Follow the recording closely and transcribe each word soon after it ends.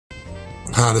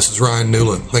Hi, this is Ryan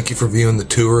Newland. Thank you for viewing the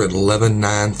tour at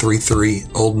 11933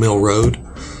 Old Mill Road.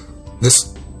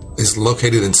 This is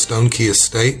located in Stone Key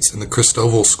Estates in the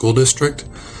Christoval School District,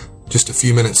 just a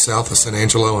few minutes south of San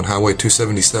Angelo on Highway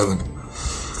 277.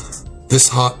 This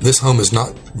home has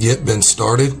not yet been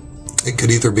started. It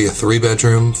could either be a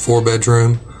 3-bedroom,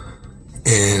 4-bedroom,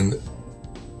 and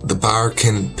the buyer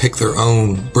can pick their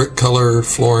own brick color,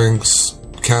 floorings,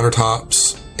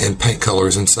 countertops, and paint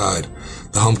colors inside.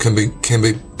 The home can be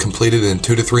completed in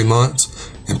 2 to 3 months,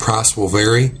 and price will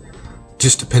vary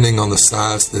just depending on the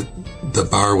size that the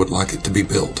buyer would like it to be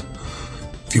built.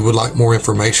 If you would like more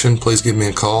information, please give me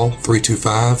a call,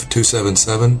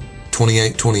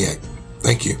 325-277-2828.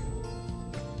 Thank you.